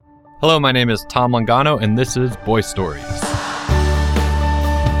Hello, my name is Tom Longano, and this is Boy Stories.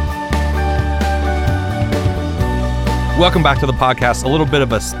 Welcome back to the podcast. A little bit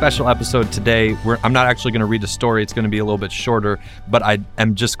of a special episode today. I'm not actually going to read the story. It's going to be a little bit shorter, but I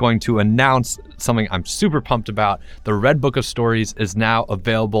am just going to announce something I'm super pumped about. The Red Book of Stories is now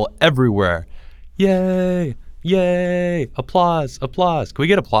available everywhere. Yay! Yay! Applause! Applause! Can we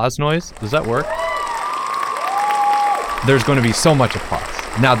get applause noise? Does that work? There's going to be so much applause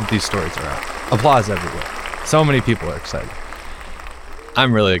now that these stories are out. Applause everywhere. So many people are excited.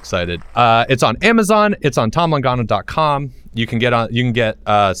 I'm really excited. It's on Amazon. It's on tomlongano.com. You can get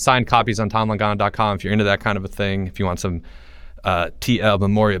signed copies on tomlongano.com if you're into that kind of a thing. If you want some TL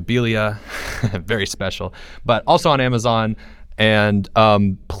memorabilia, very special. But also on Amazon. And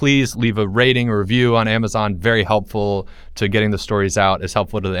please leave a rating or review on Amazon. Very helpful to getting the stories out. It's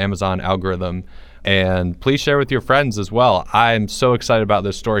helpful to the Amazon algorithm. And please share with your friends as well. I'm so excited about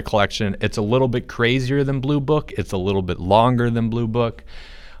this story collection. It's a little bit crazier than Blue Book. It's a little bit longer than Blue Book.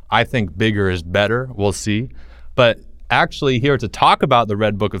 I think bigger is better. We'll see. But actually here to talk about the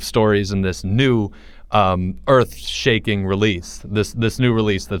Red Book of Stories and this new earth-shaking release, this new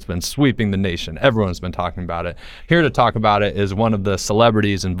release that's been sweeping the nation. Everyone's been talking about it. Here to talk about it is one of the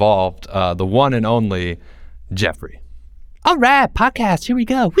celebrities involved, the one and only Jeffrey. All right, podcast, here we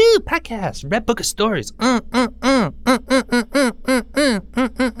go. Woo, podcast, Red Book of Stories.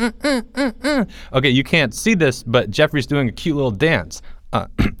 Okay, you can't see this, but Jeffrey's doing a cute little dance.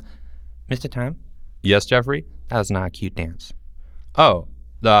 Mr. Tom? Yes, Jeffrey? That was not a cute dance. Oh,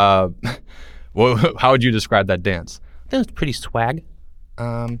 well, how would you describe that dance? That was pretty swag.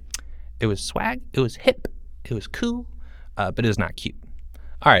 It was swag, it was hip, it was cool, but it was not cute.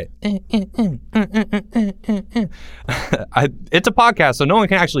 All right. It's a podcast, so no one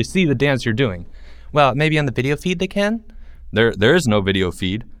can actually see the dance you're doing. Well, maybe on the video feed they can? There is no video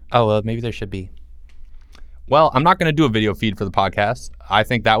feed. Oh, well, maybe there should be. Well, I'm not going to do a video feed for the podcast. I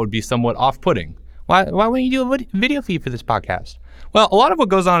think that would be somewhat off-putting. Why wouldn't you do a video feed for this podcast? Well, a lot of what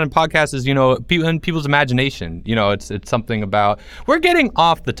goes on in podcasts is, in people's imagination. It's something about... We're getting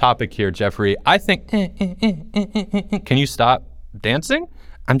off the topic here, Jeffrey. I think... Can you stop dancing?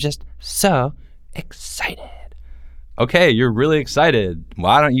 I'm just so excited. Okay, you're really excited.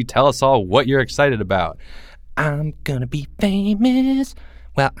 Why don't you tell us all what you're excited about? I'm gonna be famous.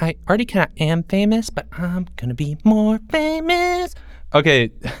 Well, I already kind of am famous, but I'm gonna be more famous. Okay,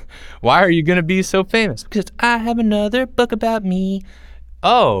 why are you gonna be so famous? Because I have another book about me.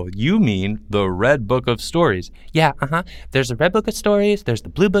 Oh, you mean the Red Book of Stories. Yeah, There's the Red Book of Stories. There's the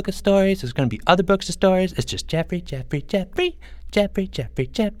Blue Book of Stories. There's gonna be other books of stories. It's just Jeffrey.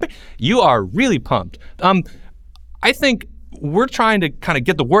 You are really pumped. I think we're trying to kind of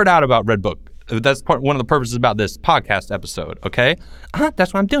get the word out about Red Book. That's one of the purposes about this podcast episode, okay?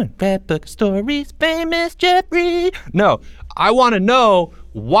 That's what I'm doing. Red Book of Stories, famous Jeffrey. No, I want to know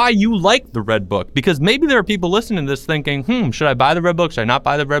why you like the Red Book, because maybe there are people listening to this thinking, should I buy the Red Book? Should I not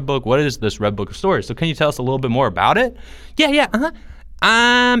buy the Red Book? What is this Red Book of Stories? So can you tell us a little bit more about it? Yeah,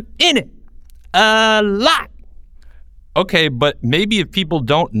 I'm in it a lot. Okay, but maybe if people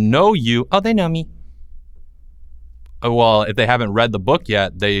don't know you... Oh, they know me. Well, if they haven't read the book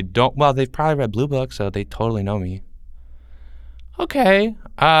yet, they don't... Well, they've probably read Blue Book, so they totally know me. Okay,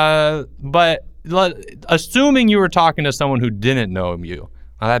 but assuming you were talking to someone who didn't know you...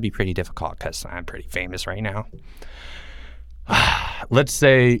 Well, that'd be pretty difficult because I'm pretty famous right now. Let's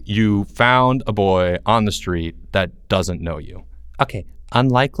say you found a boy on the street that doesn't know you. Okay,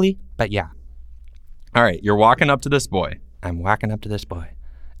 unlikely, but yeah. All right, you're walking up to this boy. I'm walking up to this boy.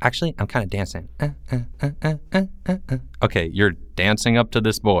 Actually, I'm kind of dancing. Okay, you're dancing up to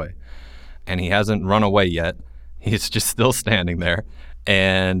this boy, and he hasn't run away yet. He's just still standing there,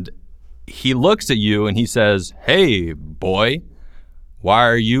 and he looks at you, and he says, "Hey, boy, why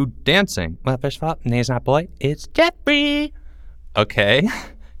are you dancing?" Well, first of all, name's not boy, it's Jeffrey. Okay.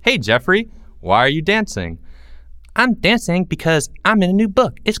 Hey, Jeffrey, why are you dancing? I'm dancing because I'm in a new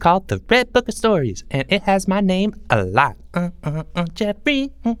book. It's called The Red Book of Stories, and it has my name a lot.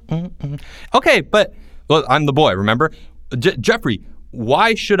 Jeffrey. Okay, but I'm the boy, remember? Jeffrey,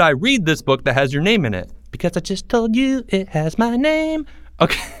 why should I read this book that has your name in it? Because I just told you it has my name.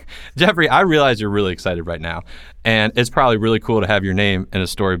 Okay, Jeffrey, I realize you're really excited right now, and it's probably really cool to have your name in a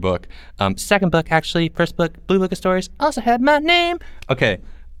storybook. Second book, actually. First book, Blue Book of Stories, also had my name. Okay.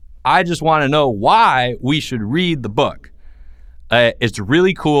 I just want to know why we should read the book. It's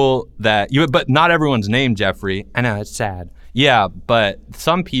really cool but not everyone's named Jeffrey. I know, it's sad. Yeah, but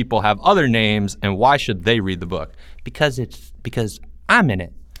some people have other names, and why should they read the book? Because I'm in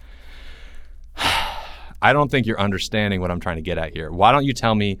it. I don't think you're understanding what I'm trying to get at here. Why don't you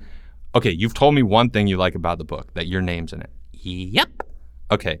tell me Okay, you've told me one thing you like about the book, that your name's in it. Yep.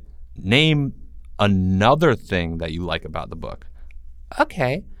 Okay, name another thing that you like about the book.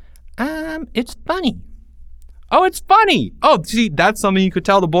 Okay. It's funny. Oh, it's funny. Oh, see, that's something you could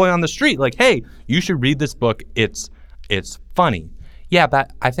tell the boy on the street. Like, hey, you should read this book. It's funny. Yeah,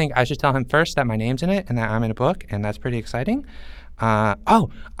 but I think I should tell him first that my name's in it and that I'm in a book, and that's pretty exciting. I'd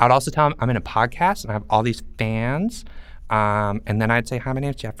also tell him I'm in a podcast and I have all these fans. And then I'd say, hi, my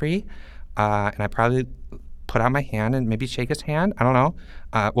name's Jeffrey. And I'd probably put out my hand and maybe shake his hand. I don't know.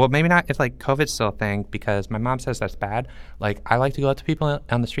 Well, maybe not if like COVID's still a thing, because my mom says that's bad. Like, I like to go up to people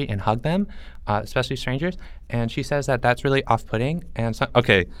on the street and hug them, especially strangers. And she says that that's really off-putting. And so,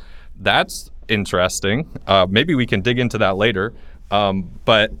 Okay, that's interesting. Maybe we can dig into that later.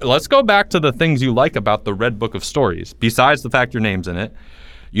 But let's go back to the things you like about the Red Book of Stories. Besides the fact your name's in it,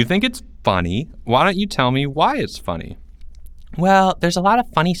 you think it's funny. Why don't you tell me why it's funny? well, there's a lot of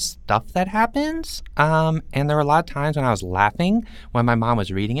funny stuff that happens. And there were a lot of times when I was laughing when my mom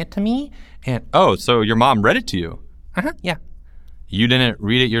was reading it to me. And, Oh, so your mom read it to you. yeah. You didn't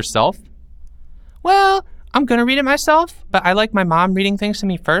read it yourself? Well, I'm going to read it myself, but I like my mom reading things to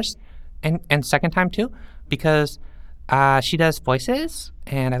me first and second time too, because she does voices,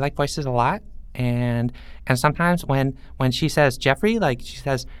 and I like voices a lot. And sometimes when she says Jeffrey, like she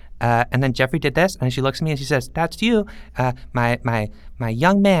says, and then Jeffrey did this, and she looks at me and she says, that's you, my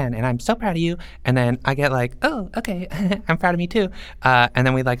young man, and I'm so proud of you. And then I get like, oh, okay, I'm proud of me too. And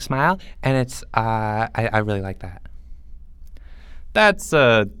then we like smile, and it's, I really like that. That's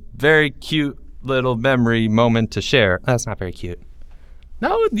a very cute little memory moment to share. That's not very cute.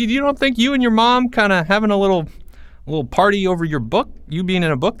 No, you don't think you and your mom kind of having a little party over your book, you being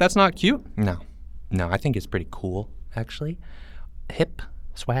in a book, that's not cute? No, I think it's pretty cool, actually. Hip,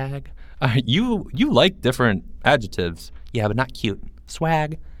 swag. You like different adjectives. Yeah, but not cute.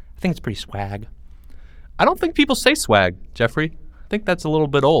 Swag. I think it's pretty swag. I don't think people say swag, Jeffrey. I think that's a little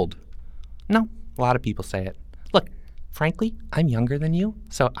bit old. No, a lot of people say it. Look, frankly, I'm younger than you,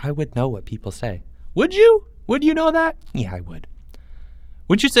 so I would know what people say. Would you? Would you know that? Yeah, I would.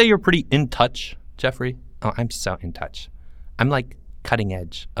 Would you say you're pretty in touch, Jeffrey? Oh, I'm so in touch. I'm like cutting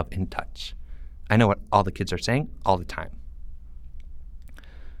edge of in touch. I know what all the kids are saying all the time.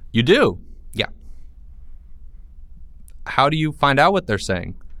 You do? Yeah. How do you find out what they're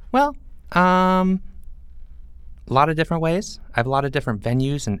saying? Well, a lot of different ways. I have a lot of different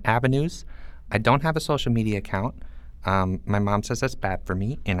venues and avenues. I don't have a social media account. My mom says that's bad for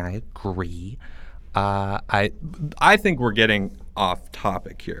me, and I agree. I think we're getting off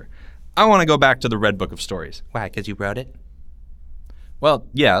topic here. I want to go back to the Red Book of Stories. Why? Because you wrote it? Well,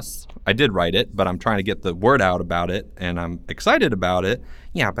 yes, I did write it, but I'm trying to get the word out about it, and I'm excited about it.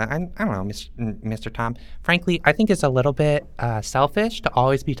 Yeah, but I don't know, Mr. Tom. Frankly, I think it's a little bit selfish to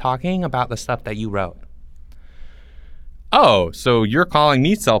always be talking about the stuff that you wrote. Oh, so you're calling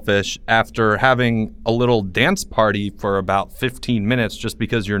me selfish after having a little dance party for about 15 minutes just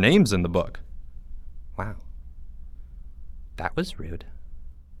because your name's in the book. Wow. That was rude.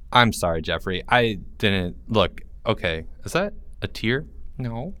 I'm sorry, Jeffrey. I didn't... Look, okay, is that a tear?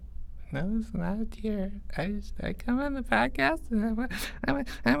 No, it's not a tear. I come on the podcast and I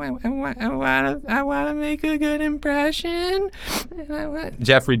want to make a good impression.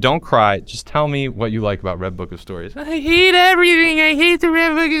 Jeffrey, don't cry. Just tell me what you like about Red Book of Stories. I hate everything. I hate the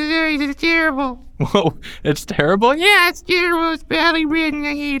Red Book of Stories. It's terrible. Whoa, it's terrible? Yeah, it's terrible. It's badly written.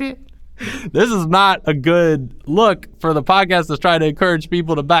 I hate it. This is not a good look for the podcast that's trying to encourage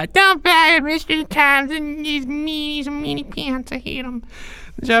people to buy. Don't buy it, Mr. Tom's and these meanie pants. I hate them.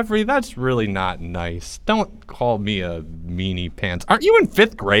 Jeffrey, that's really not nice. Don't call me a meanie pants. Aren't you in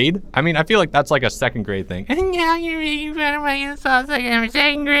 5th grade? I mean, I feel like that's like a 2nd grade thing. And now you're making fun of my insults like I'm a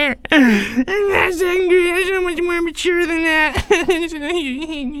 2nd grader. I'm not 2nd grade. I'm so much more mature than that. I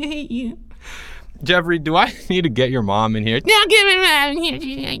hate you. Jeffrey, do I need to get your mom in here? No, get my mom in here.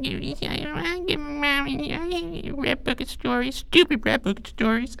 Get my mom in here. Red Book of Stories. Stupid Red Book of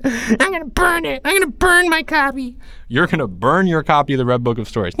Stories. I'm going to burn it. I'm going to burn my copy. You're going to burn your copy of the Red Book of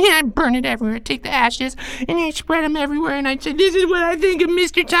Stories? Yeah, I burn it everywhere. I take the ashes and I spread them everywhere. And I say, this is what I think of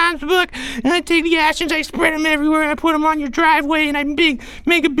Mr. Tom's book. And I take the ashes, I spread them everywhere. And I put them on your driveway. And I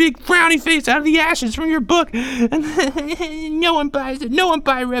make a big frowny face out of the ashes from your book. And no one buys it. No one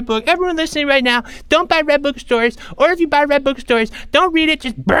buys Red Book. Everyone listening right now, don't buy Red Book Stories. Or if you buy Red Book Stories, don't read it.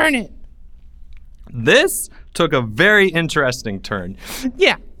 Just burn it. This took a very interesting turn.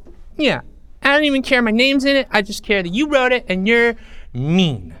 Yeah. I don't even care my name's in it. I just care that you wrote it and you're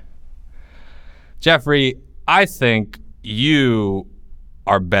mean. Jeffrey, I think you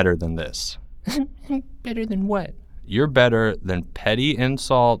are better than this. Better than what? You're better than petty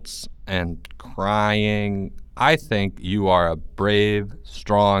insults and crying. I think you are a brave,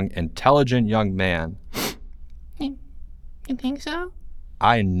 strong, intelligent young man. You think so?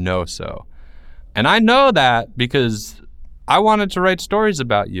 I know so. And I know that because I wanted to write stories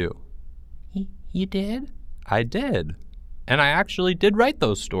about you. You did? I did. And I actually did write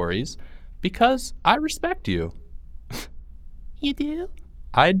those stories because I respect you. You do?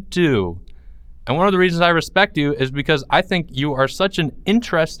 I do. And one of the reasons I respect you is because I think you are such an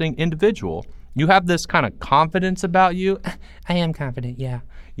interesting individual. You have this kind of confidence about you. I am confident, yeah.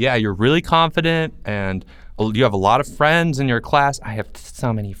 Yeah, you're really confident, and you have a lot of friends in your class. I have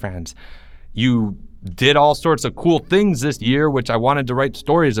so many friends. You did all sorts of cool things this year, which I wanted to write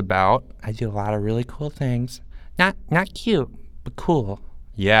stories about. I do a lot of really cool things. Not cute, but cool.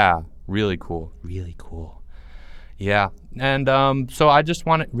 Yeah, really cool. Really cool. Yeah, and so I just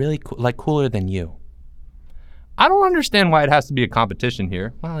want it Really cool, like cooler than you. I don't understand why it has to be a competition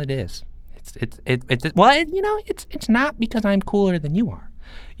here. Well, it is. It's not because I'm cooler than you are.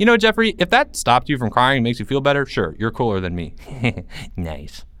 You know, Jeffrey, if that stopped you from crying and makes you feel better, sure, you're cooler than me.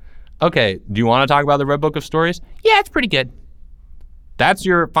 Nice. Okay, do you want to talk about the Red Book of Stories? Yeah, it's pretty good. That's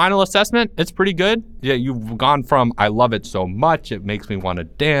your final assessment? It's pretty good? Yeah, you've gone from I love it so much, it makes me want to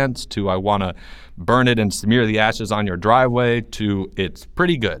dance, to I want to burn it and smear the ashes on your driveway, to it's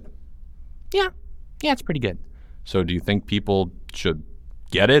pretty good. Yeah, it's pretty good. So do you think people should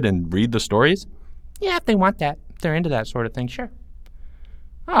get it and read the stories? Yeah, if they want that, if they're into that sort of thing, sure.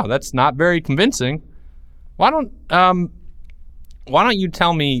 Oh, that's not very convincing. Why don't you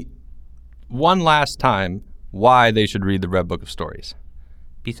tell me one last time why they should read the Red Book of Stories?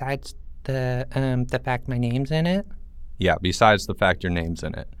 Besides the fact my name's in it? Yeah, besides the fact your name's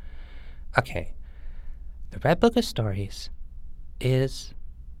in it. Okay. The Red Book of Stories is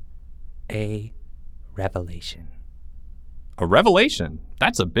a revelation. A revelation?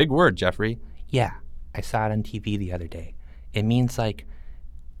 That's a big word, Jeffrey. Yeah, I saw it on TV the other day. It means like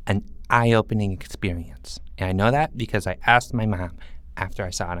an eye-opening experience. And I know that because I asked my mom after I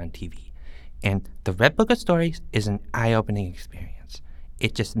saw it on TV. And the Red Book of Stories is an eye-opening experience.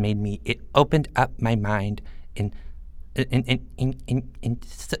 It just it opened up my mind in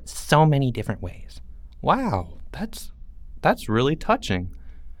so many different ways. Wow, that's really touching.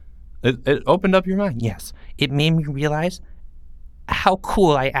 It opened up your mind. Yes, it made me realize how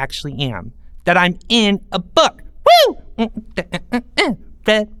cool I actually am. That I'm in a book. Woo!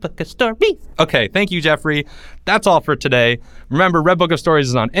 Red Book of Stories. Okay, thank you, Jeffrey. That's all for today. Remember, Red Book of Stories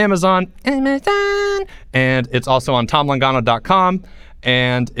is on Amazon. And it's also on TomLongano.com.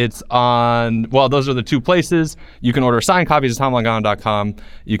 And it's on, well, those are the two places. You can order signed copies at TomLongano.com.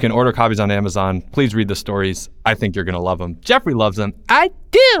 You can order copies on Amazon. Please read the stories. I think you're going to love them. Jeffrey loves them. I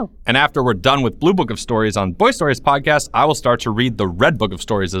do. And after we're done with Blue Book of Stories on Boy Stories podcast, I will start to read the Red Book of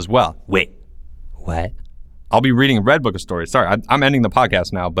Stories as well. Wait, what? I'll be reading Red Book of Stories. Sorry, I'm ending the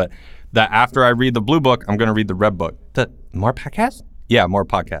podcast now, but after I read the Blue Book, I'm going to read the Red Book. The more podcasts? Yeah, more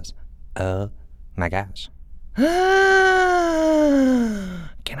podcasts. Oh my gosh. Can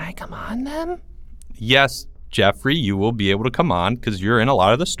I come on them? Yes, Jeffrey, you will be able to come on because you're in a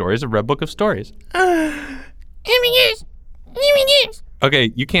lot of the stories of Red Book of Stories.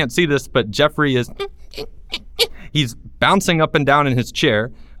 Okay, you can't see this, but Jeffrey he's bouncing up and down in his chair.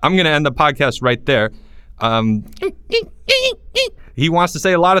 I'm going to end the podcast right there. He wants to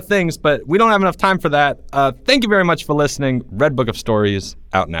say a lot of things, but we don't have enough time for that. Thank you very much for listening. Red Book of Stories,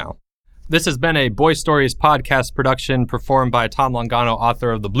 out now. This has been a Boy Stories podcast production performed by Tom Longano,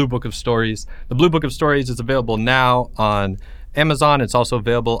 author of The Blue Book of Stories. The Blue Book of Stories is available now on Amazon. It's also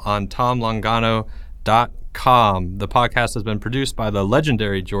available on TomLongano.com. The podcast has been produced by the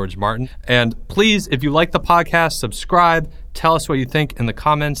legendary George Martin. And please, if you like the podcast, subscribe. Tell us what you think in the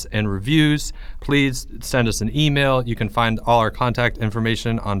comments and reviews. Please send us an email. You can find all our contact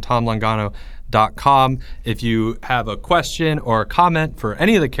information on TomLongano.com. If you have a question or a comment for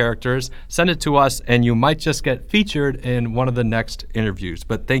any of the characters, send it to us and you might just get featured in one of the next interviews.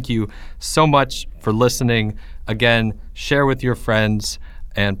 But thank you so much for listening. Again, share with your friends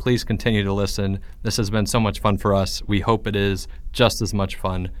and please continue to listen. This has been so much fun for us. We hope it is just as much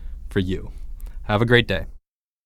fun for you. Have a great day.